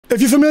If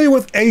you're familiar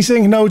with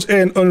async nodes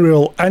in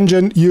Unreal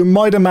Engine, you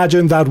might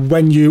imagine that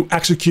when you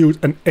execute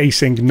an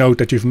async node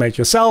that you've made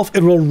yourself,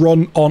 it will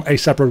run on a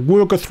separate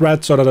worker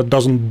thread so that it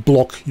doesn't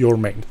block your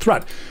main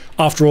thread.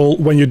 After all,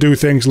 when you do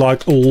things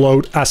like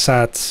load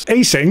assets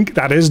async,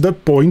 that is the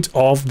point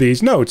of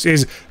these nodes,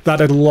 is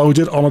that it loads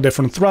it on a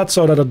different thread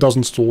so that it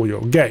doesn't stall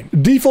your game.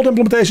 Default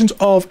implementations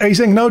of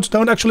async nodes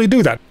don't actually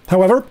do that.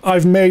 However,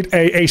 I've made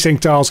a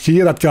async task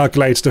here that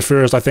calculates the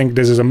first, I think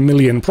this is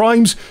 1,000,000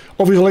 primes.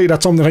 Obviously,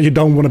 that's something that you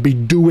don't want to be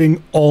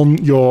doing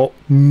on your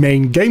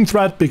main game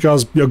thread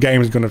because your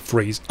game is going to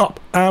freeze up.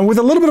 And with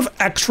a little bit of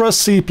extra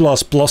C++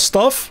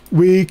 stuff,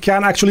 we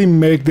can actually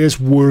make this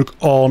work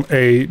on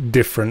a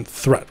different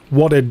thread.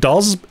 What it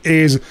does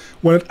is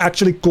when it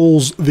actually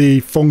calls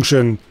the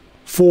function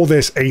for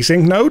this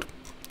async node,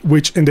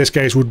 which in this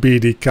case would be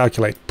the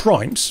calculate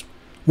primes,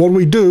 what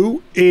we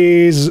do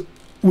is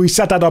we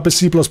set that up in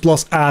C++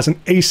 as an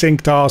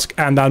async task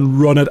and then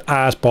run it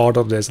as part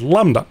of this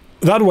lambda.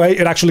 That way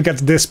it actually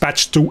gets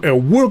dispatched to a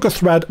worker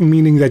thread,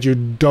 meaning that you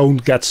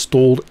don't get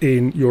stalled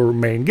in your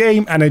main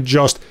game and it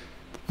just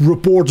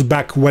reports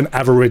back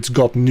whenever it's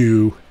got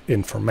new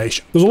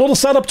information. There's a lot of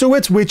setup to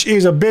it, which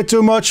is a bit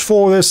too much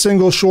for this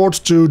single short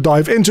to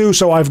dive into,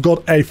 so I've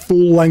got a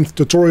full-length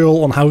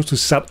tutorial on how to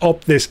set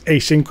up this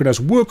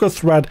asynchronous worker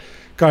thread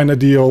kind of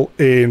deal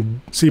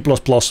in C++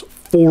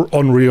 for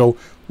Unreal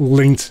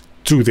linked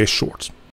to this short.